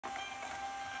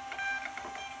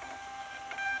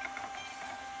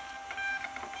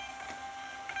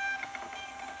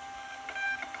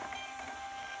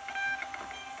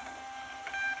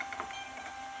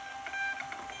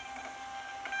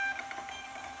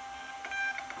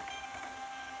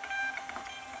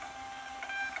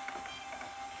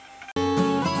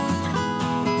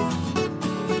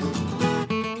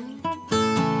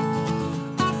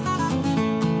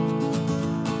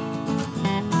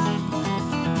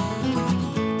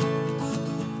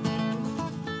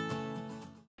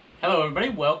Hello everybody,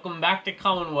 welcome back to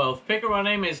Commonwealth Picker. My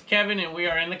name is Kevin and we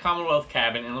are in the Commonwealth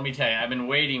cabin, and let me tell you, I've been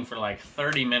waiting for like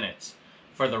 30 minutes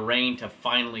for the rain to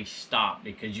finally stop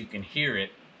because you can hear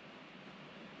it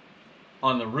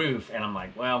on the roof, and I'm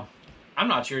like, well, I'm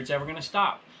not sure it's ever going to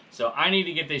stop. So I need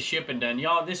to get this shipping done.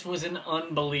 Y'all, this was an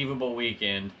unbelievable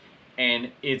weekend,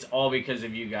 and it's all because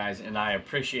of you guys, and I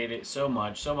appreciate it so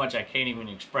much I can't even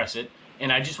express it.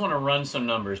 And I just want to run some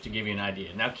numbers to give you an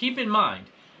idea. Now keep in mind,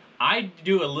 I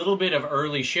do a little bit of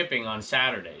early shipping on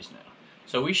Saturdays now.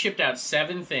 So we shipped out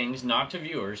 7 things, not to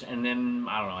viewers, and then,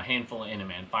 I don't know, a handful of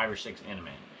Inaman, 5 or 6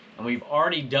 Inaman. And we've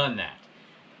already done that.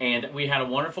 And we had a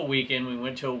wonderful weekend. We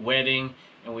went to a wedding,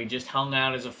 and we just hung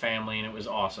out as a family, and it was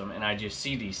awesome. And I just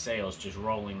see these sales just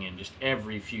rolling in just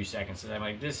every few seconds. And I'm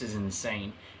like, this is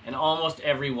insane. And almost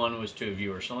every one was to a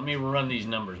viewer. So let me run these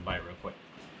numbers by real quick.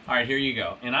 All right, here you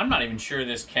go. And I'm not even sure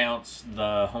this counts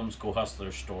the Homeschool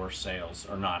Hustler store sales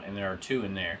or not, and there are 2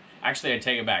 in there. Actually, I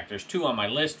take it back. There's 2 on my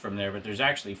list from there, but there's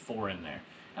actually 4 in there.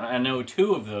 And I know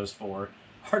 2 of those 4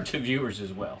 are to viewers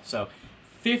as well. So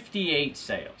 58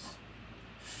 sales.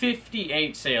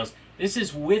 58 sales. This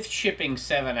is with shipping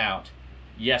 7 out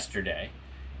yesterday.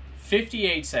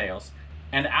 58 sales.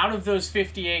 And out of those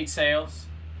 58 sales,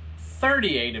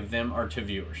 38 of them are to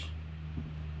viewers.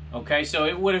 Okay, so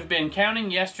it would have been,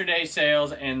 counting yesterday's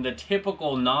sales and the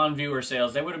typical non-viewer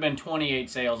sales, they would have been 28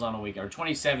 sales on a week, or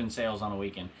 27 sales on a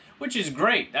weekend, which is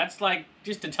great. That's like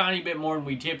just a tiny bit more than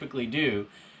we typically do,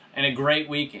 and a great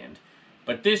weekend.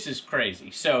 But this is crazy.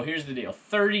 So here's the deal.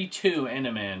 32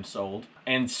 Inaman sold,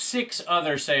 and 6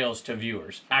 other sales to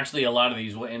viewers. Actually, a lot of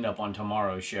these will end up on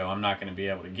tomorrow's show. I'm not going to be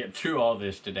able to get through all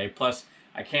this today. Plus,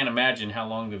 I can't imagine how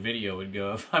long the video would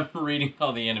go if I'm reading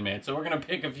all the Inaman. So we're going to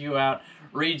pick a few out,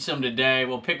 read some today.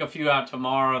 We'll pick a few out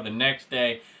tomorrow, the next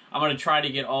day. I'm going to try to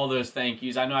get all those thank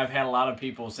yous. I know I've had a lot of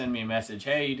people send me a message,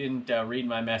 hey, you didn't read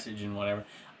my message and whatever.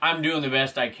 I'm doing the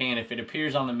best I can. If it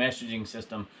appears on the messaging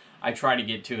system, I try to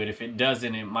get to it. If it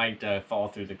doesn't, it might fall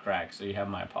through the cracks, so you have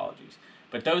my apologies.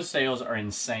 But those sales are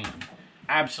insane,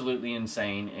 absolutely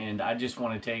insane, and I just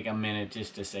want to take a minute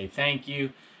just to say thank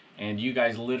you. And you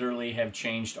guys literally have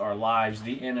changed our lives.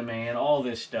 The Inaman, all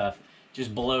this stuff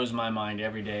just blows my mind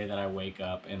every day that I wake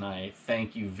up. And I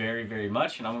thank you very, very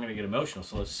much. And I'm going to get emotional,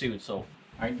 so let's see what's sold.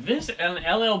 All right, this an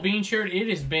LL Bean shirt. It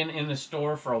has been in the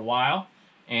store for a while.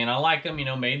 And I like them, you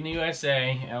know, made in the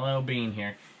USA, LL Bean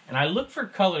here. And I look for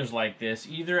colors like this,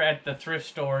 either at the thrift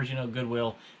stores, you know,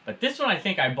 Goodwill. But this one I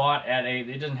think I bought at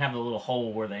it doesn't have the little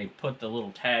hole where they put the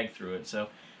little tag through it. So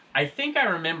I think I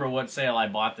remember what sale I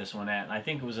bought this one at, and I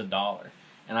think it was $1.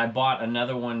 And I bought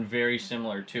another one very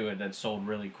similar to it that sold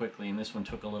really quickly, and this one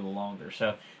took a little longer.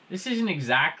 So this isn't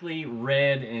exactly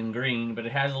red and green, but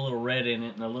it has a little red in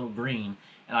it and a little green.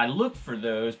 And I look for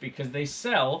those because they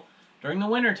sell during the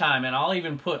wintertime, and I'll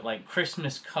even put like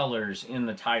Christmas colors in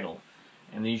the title.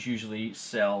 And these usually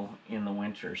sell in the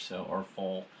winter, so, or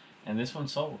fall. And this one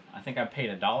sold. I think I paid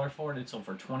 $1 for it. It sold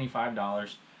for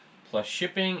 $25. Plus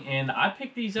shipping, and I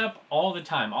pick these up all the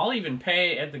time. I'll even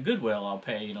pay at the Goodwill. I'll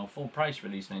pay, you know, full price for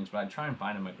these things, but I try and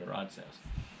find them at garage sales.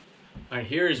 All right,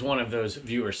 here is one of those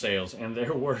viewer sales, and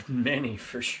there were many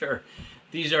for sure.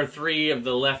 These are 3 of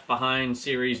the Left Behind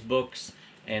series books,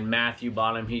 and Matthew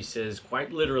bought them. He says,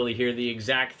 quite literally here, the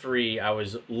exact 3 I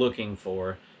was looking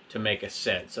for to make a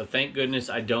set. So thank goodness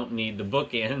I don't need the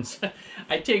bookends.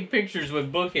 I take pictures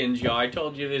with bookends, y'all. I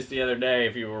told you this the other day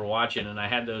if you were watching, and I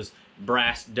had those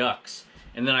brass ducks,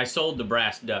 and then I sold the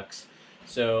brass ducks.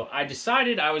 So I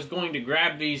decided I was going to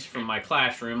grab these from my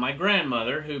classroom. My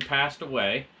grandmother, who passed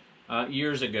away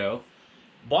years ago,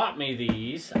 bought me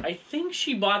these. I think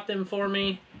she bought them for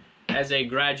me as a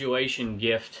graduation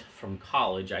gift from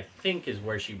college, I think is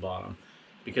where she bought them,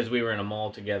 because we were in a mall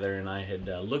together and I had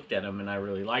looked at them and I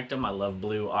really liked them. I love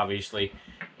blue, obviously,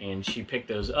 and she picked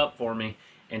those up for me.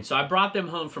 And so I brought them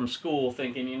home from school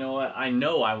thinking, you know what, I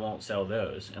know I won't sell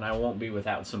those, and I won't be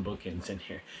without some bookends in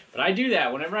here. But I do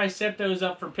that. Whenever I set those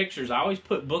up for pictures, I always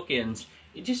put bookends.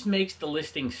 It just makes the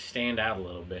listing stand out a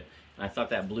little bit. And I thought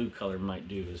that blue color might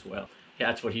do as well. Yeah,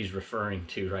 that's what he's referring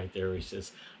to right there. He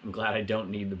says, I'm glad I don't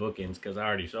need the bookends because I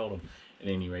already sold them. At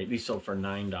any rate, these sold for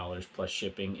 $9 plus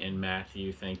shipping. And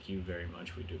Matthew, thank you very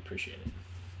much. We do appreciate it.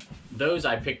 Those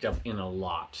I picked up in a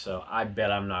lot, so I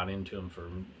bet I'm not into them for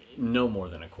no more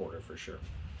than a quarter for sure.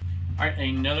 All right,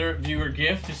 another viewer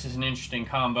gift. This is an interesting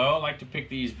combo. I like to pick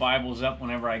these Bibles up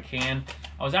whenever I can.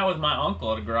 I was out with my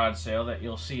uncle at a garage sale that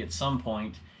you'll see at some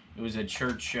point. It was a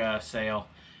church sale,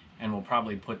 and we'll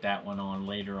probably put that one on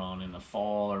later on in the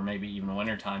fall or maybe even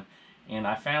wintertime. And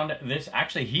I found this.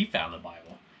 Actually, he found the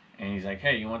Bible, and he's like,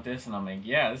 hey, you want this? And I'm like,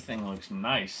 yeah, this thing looks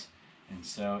nice. And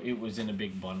so it was in a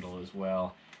big bundle as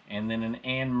well. And then an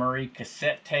Anne Murray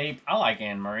cassette tape. I like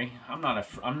Anne Murray. I'm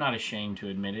not ashamed to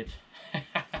admit it.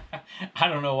 I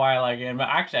don't know why I like Anne Murray.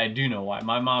 Actually, I do know why.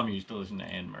 My mom used to listen to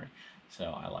Anne Murray, so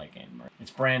I like Anne Murray.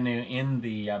 It's brand new in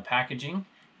the packaging,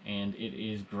 and it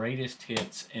is greatest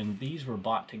hits. And these were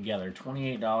bought together,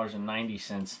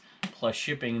 $28.90 plus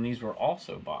shipping. And these were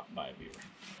also bought by a viewer.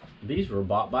 These were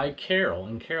bought by Carol,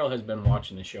 and Carol has been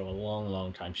watching the show a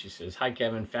long time. She says, "Hi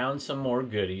Kevin, found some more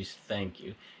goodies. Thank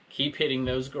you. Keep hitting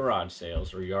those garage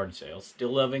sales or yard sales.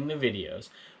 Still loving the videos.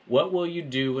 What will you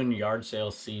do when yard sale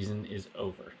season is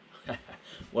over?"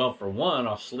 Well, for one,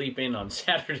 I'll sleep in on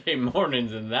Saturday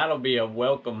mornings, and that'll be a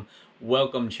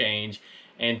welcome change.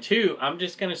 And two, I'm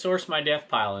just going to source my death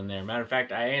pile in there. Matter of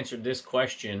fact, I answered this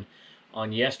question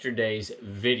on yesterday's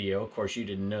video. Of course, you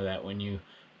didn't know that when you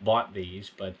bought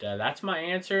these, but that's my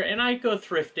answer. And I go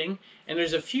thrifting, and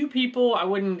there's a few people, I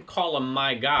wouldn't call them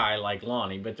my guy like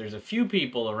Lonnie, but there's a few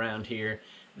people around here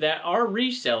that are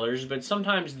resellers, but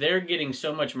sometimes they're getting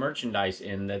so much merchandise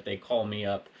in that they call me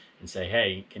up and say,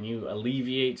 "Hey, can you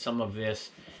alleviate some of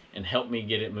this and help me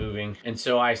get it moving?" And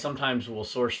so I sometimes will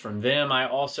source from them. I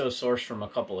also source from a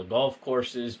couple of golf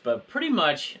courses, but pretty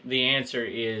much the answer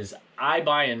is I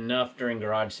buy enough during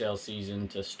garage sale season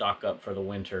to stock up for the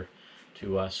winter,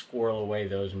 to squirrel away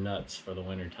those nuts for the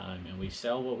winter time, and we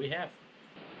sell what we have.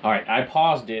 All right, I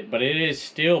paused it, but it is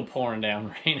still pouring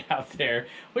down rain out there,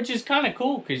 which is kind of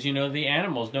cool because, you know, the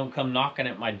animals don't come knocking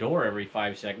at my door every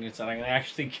 5 seconds, so I can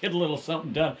actually get a little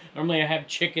something done. Normally I have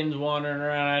chickens wandering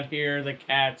around out here, the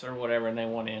cats or whatever, and they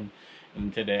want in,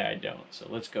 and today I don't. So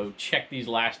let's go check these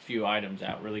last few items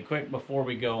out really quick before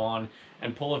we go on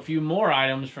and pull a few more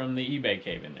items from the eBay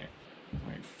cave in there.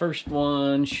 All right, first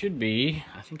one should be,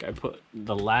 I think I put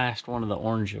the last one of the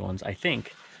orange ones, I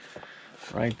think.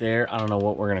 Right there. I don't know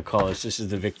what we're going to call this. This is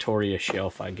the Victoria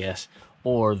shelf, I guess.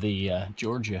 Or the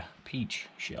Georgia peach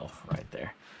shelf right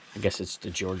there. I guess it's the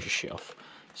Georgia shelf.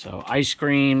 So ice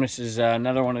cream. This is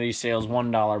another one of these sales.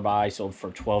 $1 buy. Sold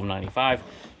for $12.95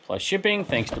 plus shipping.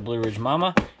 Thanks to Blue Ridge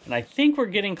Mama. And I think we're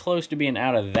getting close to being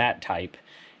out of that type.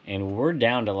 And we're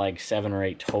down to like 7 or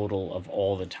 8 total of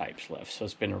all the types left. So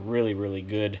it's been a really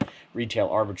good retail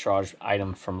arbitrage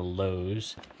item from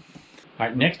Lowe's. All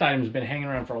right, next item has been hanging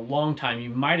around for a long time. You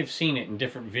might have seen it in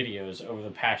different videos over the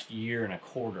past year and a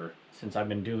quarter since I've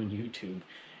been doing YouTube.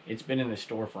 It's been in the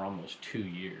store for almost 2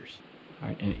 years. All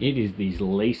right, and it is these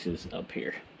laces up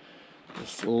here.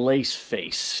 This lace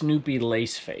face, Snoopy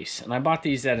lace face. And I bought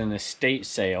these at an estate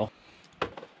sale.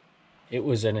 It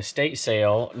was an estate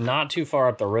sale not too far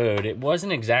up the road. It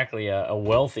wasn't exactly a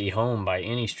wealthy home by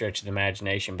any stretch of the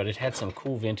imagination, but it had some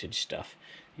cool vintage stuff.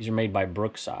 These are made by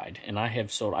Brookside, and I have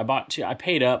sold. I bought 2. I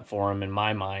paid up for them in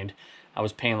my mind. I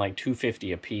was paying like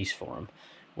 $2.50 a piece for them,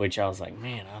 which I was like,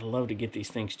 man, I'd love to get these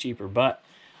things cheaper. But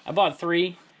I bought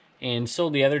 3 and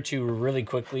sold the other 2 really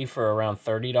quickly for around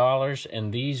 $30.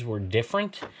 And these were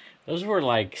different. Those were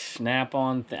like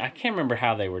snap-on. I can't remember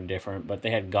how they were different, but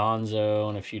they had Gonzo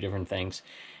and a few different things.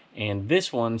 And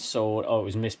this one sold. Oh, it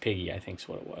was Miss Piggy, I think is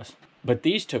what it was. But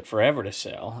these took forever to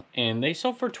sell, and they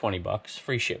sold for $20,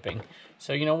 free shipping.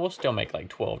 So, you know, we'll still make like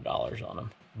 $12 on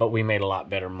them. But we made a lot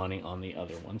better money on the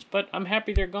other ones. But I'm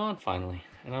happy they're gone finally,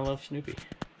 and I love Snoopy.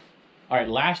 All right,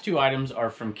 last 2 items are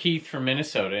from Keith from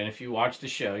Minnesota. And if you watch the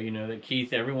show, you know that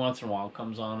Keith every once in a while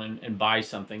comes on and buys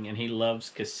something, and he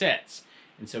loves cassettes.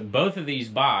 And so both of these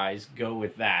buys go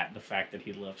with that, the fact that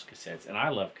he loves cassettes. And I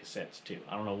love cassettes too.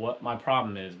 I don't know what my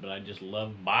problem is, but I just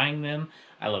love buying them.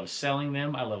 I love selling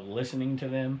them. I love listening to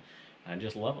them. I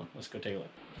just love them. Let's go take a look.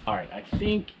 All right, I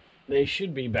think they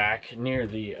should be back near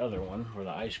the other one where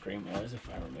the ice cream was, if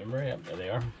I remember. Yep, there they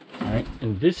are. All right,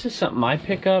 and this is something I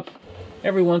pick up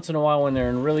every once in a while when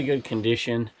they're in really good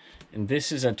condition. And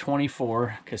this is a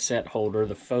 24 cassette holder,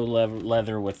 the faux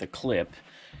leather with the clip.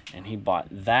 And he bought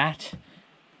that.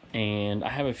 And I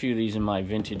have a few of these in my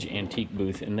vintage antique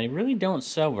booth, and they really don't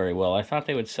sell very well. I thought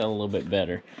they would sell a little bit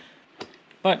better,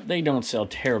 but they don't sell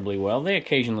terribly well. They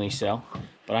occasionally sell,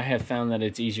 but I have found that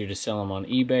it's easier to sell them on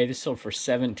eBay. This sold for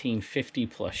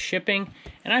 $17.50 plus shipping,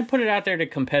 and I put it out there at a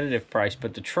competitive price,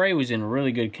 but the tray was in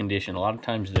really good condition. A lot of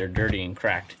times they're dirty and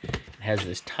cracked. It has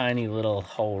this tiny little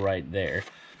hole right there,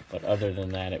 but other than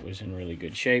that, it was in really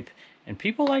good shape. And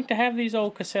people like to have these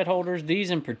old cassette holders,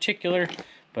 these in particular.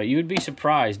 But you would be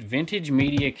surprised, vintage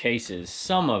media cases,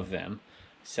 some of them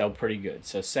sell pretty good.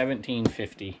 So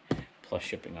 $17.50 plus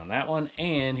shipping on that one.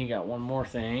 And he got one more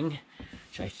thing,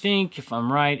 which I think, if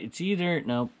I'm right, it's either,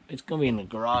 nope, it's going to be in the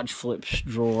garage flips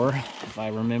drawer, if I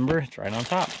remember. It's right on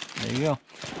top. There you go.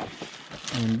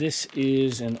 And this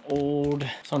is an old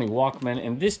Sony Walkman,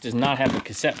 and this does not have a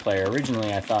cassette player.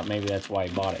 Originally, I thought maybe that's why I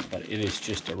bought it, but it is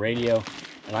just a radio.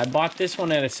 And I bought this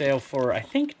one at a sale for, I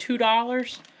think,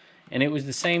 $2. And it was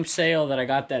the same sale that I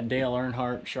got that Dale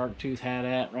Earnhardt shark tooth hat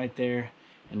at right there.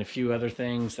 And a few other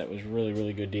things. That was really,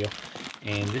 really good deal.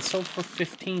 And this sold for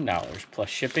 $15 plus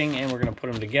shipping. And we're going to put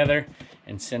them together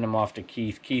and send them off to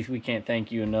Keith. Keith, we can't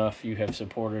thank you enough. You have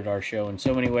supported our show in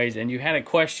so many ways. And you had a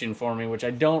question for me, which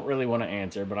I don't really want to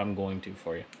answer, but I'm going to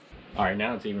for you. All right,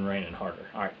 now it's even raining harder.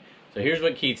 All right, so here's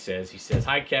what Keith says. He says,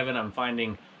 "Hi, Kevin. I'm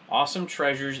finding awesome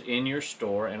treasures in your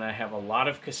store, and I have a lot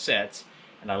of cassettes,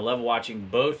 and I love watching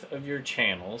both of your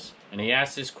channels." And he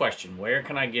asked this question: where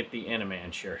can I get the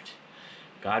Anaman shirt?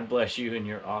 God bless you and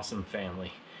your awesome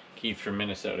family. Keith from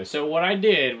Minnesota. So what I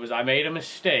did was I made a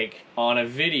mistake on a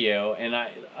video, and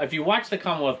if you watch the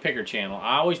Commonwealth Picker channel,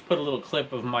 I always put a little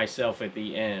clip of myself at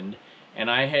the end,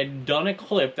 and I had done a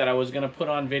clip that I was going to put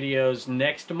on videos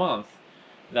next month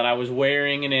that I was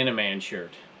wearing an Anaman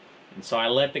shirt. And so I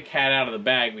let the cat out of the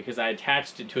bag because I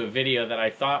attached it to a video that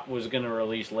I thought was going to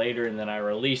release later, and then I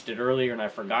released it earlier and I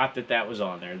forgot that that was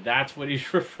on there. That's what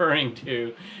he's referring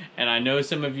to, and I know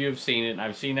some of you have seen it, and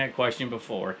I've seen that question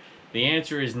before. The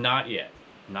answer is not yet.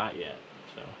 Not yet.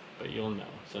 So, but you'll know.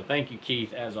 So thank you,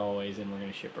 Keith, as always, and we're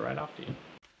going to ship it right off to you.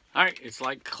 All right, it's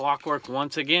like clockwork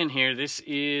once again here. This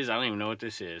is, I don't even know what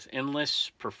this is,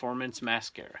 Endless Performance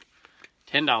Mascara.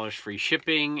 $10 free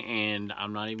shipping, and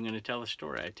I'm not even going to tell the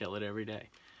story. I tell it every day.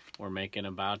 We're making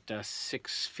about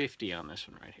 $6.50 on this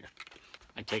one right here.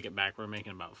 I take it back. We're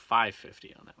making about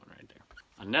 $5.50 on that one right there.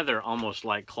 Another almost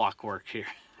like clockwork here.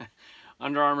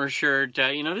 Under Armour shirt.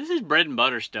 You know, this is bread and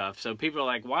butter stuff. So people are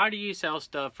like, why do you sell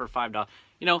stuff for $5?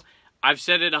 You know, I've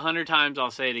said it 100 times.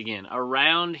 I'll say it again.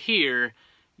 Around here,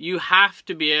 you have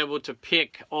to be able to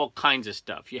pick all kinds of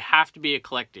stuff. You have to be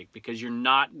eclectic because you're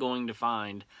not going to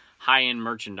find high-end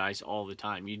merchandise all the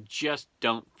time. You just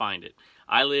don't find it.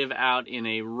 I live out in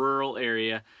a rural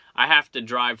area. I have to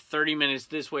drive 30 minutes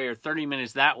this way or 30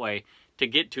 minutes that way to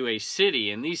get to a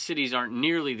city, and these cities aren't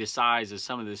nearly the size of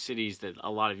some of the cities that a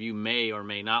lot of you may or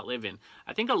may not live in.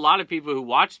 I think a lot of people who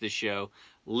watch this show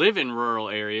live in rural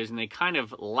areas, and they kind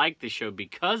of like the show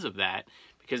because of that,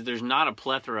 because there's not a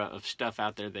plethora of stuff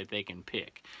out there that they can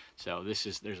pick. So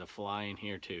there's a fly in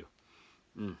here too.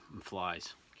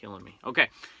 Flies, killing me. Okay,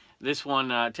 this one,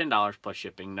 $10 plus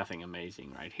shipping, nothing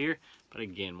amazing right here, but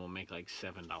again, we'll make like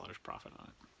 $7 profit on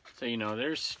it. So, you know,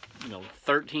 there's,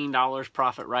 $13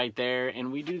 profit right there.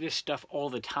 And we do this stuff all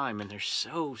the time. And they're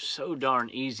so darn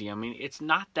easy. I mean, it's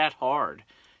not that hard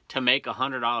to make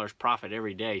 $100 profit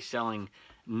every day selling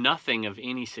nothing of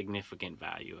any significant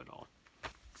value at all.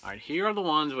 All right, here are the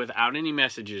ones without any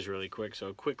messages really quick. So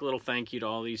a quick little thank you to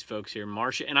all these folks here.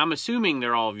 Marcia, and I'm assuming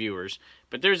they're all viewers,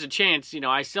 but there's a chance,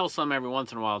 I sell some every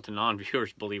once in a while to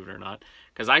non-viewers, believe it or not,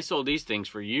 because I sold these things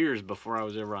for years before I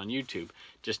was ever on YouTube.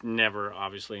 Just never,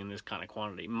 obviously, in this kind of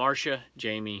quantity. Marcia,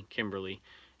 Jamie, Kimberly,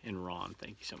 and Ron,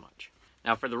 thank you so much.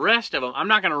 Now, for the rest of them, I'm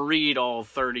not going to read all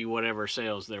 30 whatever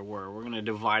sales there were. We're going to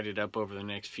divide it up over the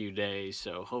next few days.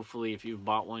 So hopefully, if you've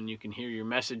bought one, you can hear your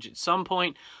message at some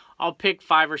point. I'll pick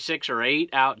 5 or 6 or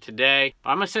 8 out today.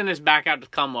 I'm going to send this back out to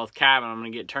the Commonwealth Cabin. I'm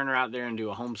going to get Turner out there and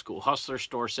do a homeschool hustler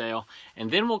store sale.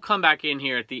 And then we'll come back in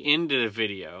here at the end of the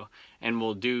video and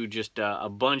we'll do just a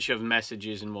bunch of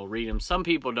messages and we'll read them. Some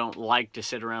people don't like to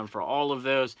sit around for all of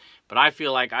those, but I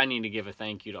feel like I need to give a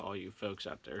thank you to all you folks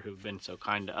out there who've been so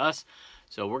kind to us.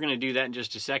 So we're going to do that in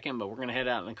just a second, but we're going to head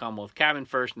out in the Commonwealth Cabin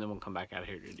first, and then we'll come back out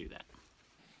here to do that.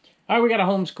 All right, we got a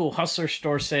homeschool hustler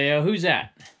store sale. Who's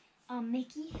that?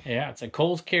 Mickey. Yeah, it's a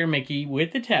Kohl's Care Mickey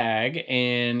with the tag,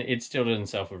 and it still doesn't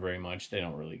sell for very much. They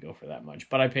don't really go for that much.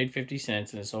 But I paid 50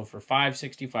 cents, and it sold for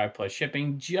 $5.65 plus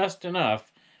shipping. Just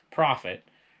enough profit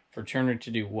for Turner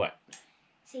to do what?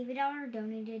 Save $1,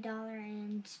 donate $1,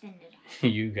 and spend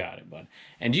 $1. You got it, bud.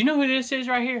 And do you know who this is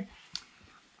right here?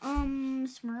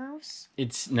 Smurfs.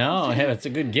 It's a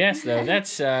good guess though.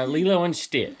 That's Lilo and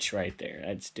Stitch right there.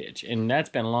 That's Stitch, and that's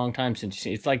been a long time since you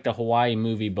see. It's like the Hawaii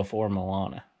movie before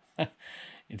Moana.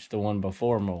 It's the one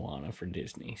before Moana for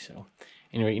Disney. So,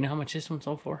 anyway, you know how much this one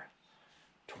sold for?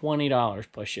 $20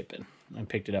 plus shipping. I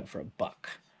picked it up for $1.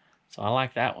 So I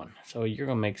like that one. So you're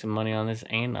gonna make some money on this,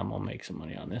 and I'm gonna make some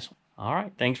money on this one. All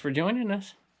right, thanks for joining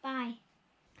us. Bye.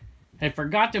 I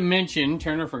forgot to mention,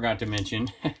 Turner forgot to mention,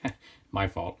 my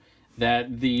fault,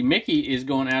 that the Mickey is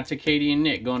going out to Katie and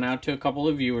Nick, going out to a couple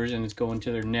of viewers, and it's going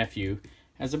to their nephew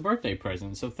as a birthday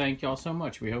present. So thank y'all so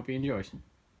much. We hope he enjoys.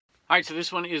 All right, so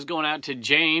this one is going out to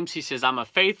James. He says, I'm a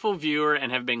faithful viewer and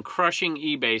have been crushing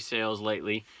eBay sales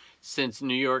lately. Since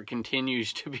New York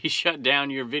continues to be shut down,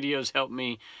 your videos help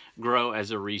me grow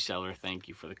as a reseller. Thank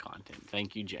you for the content.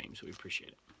 Thank you, James. We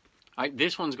appreciate it. All right,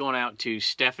 this one's going out to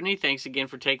Stephanie. Thanks again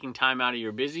for taking time out of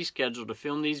your busy schedule to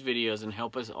film these videos and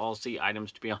help us all see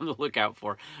items to be on the lookout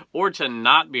for, or to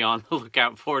not be on the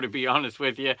lookout for, to be honest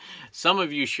with you. Some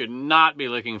of you should not be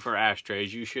looking for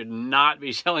ashtrays. You should not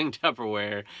be selling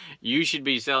Tupperware. You should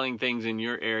be selling things in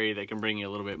your area that can bring you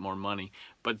a little bit more money.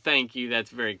 But thank you.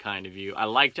 That's very kind of you. I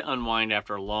like to unwind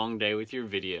after a long day with your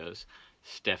videos.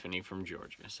 Stephanie from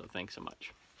Georgia. So thanks so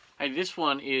much. Hey, this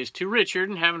one is to Richard,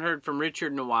 and haven't heard from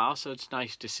Richard in a while, so it's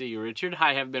nice to see you, Richard.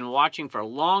 I have been watching for a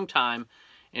long time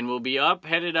and will be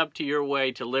headed up to your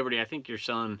way to Liberty. I think your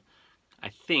son, I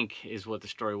think is what the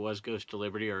story was, goes to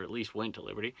Liberty, or at least went to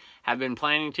Liberty. Have been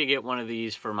planning to get one of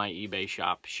these for my eBay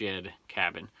shop, shed,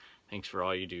 cabin. Thanks for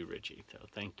all you do, Richie. So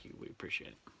thank you. We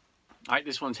appreciate it. All right,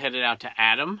 this one's headed out to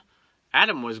Adam.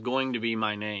 Adam was going to be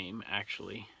my name,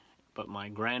 actually, but my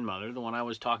grandmother, the one I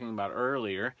was talking about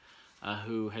earlier,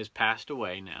 who has passed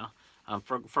away now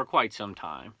for quite some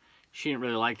time. She didn't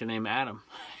really like the name Adam,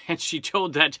 and she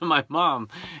told that to my mom,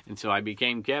 and so I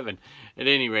became Kevin. At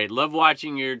any rate, love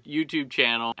watching your YouTube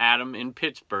channel, Adam in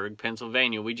Pittsburgh,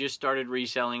 Pennsylvania. We just started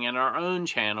reselling at our own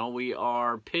channel. We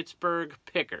are Bedford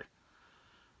Picker.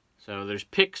 So there's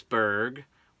Pittsburgh,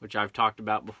 which I've talked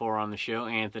about before on the show,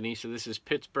 Anthony. So this is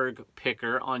Bedford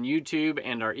Picker on YouTube,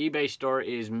 and our eBay store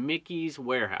is Mickey's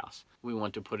Warehouse. We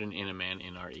want to put an In-A-Man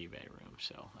in our eBay room,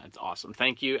 so that's awesome.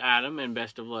 Thank you, Adam, and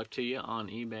best of luck to you on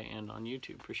eBay and on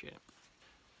YouTube. Appreciate it.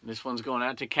 This one's going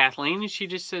out to Kathleen, and she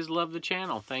just says, love the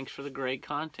channel. Thanks for the great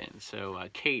content. So,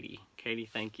 Katie,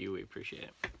 thank you. We appreciate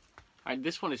it. All right,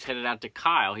 this one is headed out to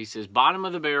Kyle. He says, bottom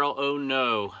of the barrel, oh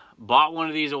no. Bought one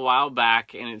of these a while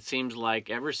back, and it seems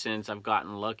like ever since I've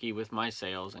gotten lucky with my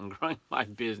sales and growing my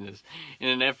business. In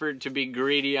an effort to be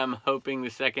greedy, I'm hoping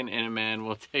the second In-A-Man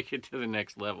will take it to the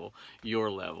next level, your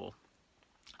level.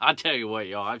 I'll tell you what,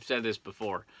 y'all, I've said this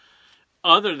before.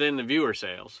 Other than the viewer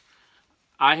sales,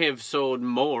 I have sold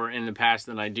more in the past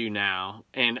than I do now,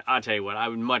 and I'll tell you what, I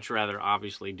would much rather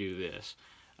obviously do this.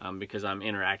 Because I'm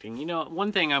interacting. You know,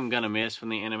 one thing I'm going to miss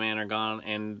when the In-A-Man are gone,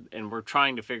 and we're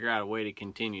trying to figure out a way to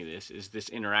continue this, is this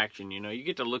interaction. You know, you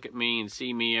get to look at me and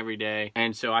see me every day,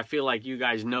 and so I feel like you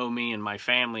guys know me and my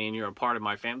family, and you're a part of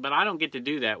my family, but I don't get to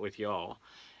do that with y'all.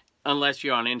 Unless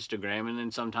you're on Instagram, and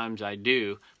then sometimes I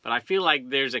do. But I feel like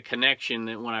there's a connection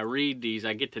that when I read these,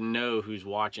 I get to know who's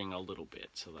watching a little bit.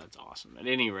 So that's awesome. At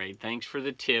any rate, thanks for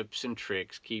the tips and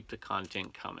tricks. Keep the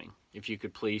content coming. If you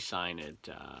could please sign it,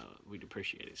 we'd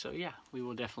appreciate it. So yeah, we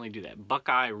will definitely do that.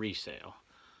 Buckeye Resale.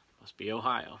 Must be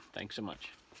Ohio. Thanks so much.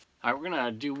 All right, we're going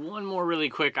to do one more really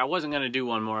quick. I wasn't going to do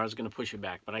one more. I was going to push it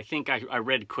back. But I think I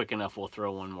read quick enough. We'll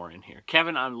throw one more in here.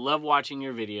 Kevin, I love watching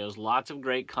your videos. Lots of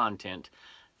great content.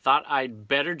 Thought I'd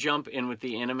better jump in with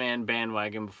the In-A-Man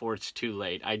bandwagon before it's too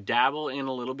late. I dabble in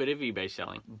a little bit of eBay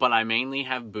selling, but I mainly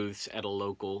have booths at a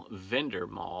local vendor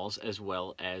malls as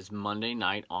well as Monday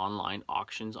night online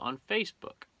auctions on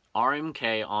Facebook.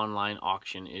 RMK Online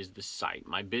Auction is the site.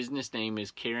 My business name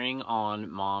is Carrying On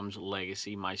Mom's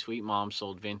Legacy. My sweet mom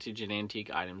sold vintage and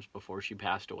antique items before she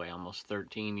passed away almost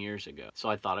 13 years ago. So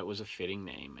I thought it was a fitting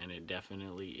name, and it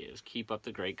definitely is. Keep up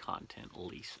the great content,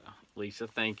 Lisa. Lisa,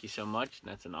 thank you so much.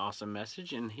 That's an awesome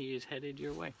message, and he is headed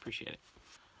your way. Appreciate it.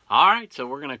 All right, so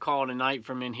we're going to call it a night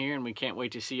from in here, and we can't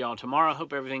wait to see y'all tomorrow.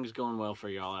 Hope everything's going well for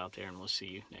y'all out there, and we'll see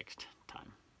you next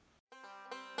time.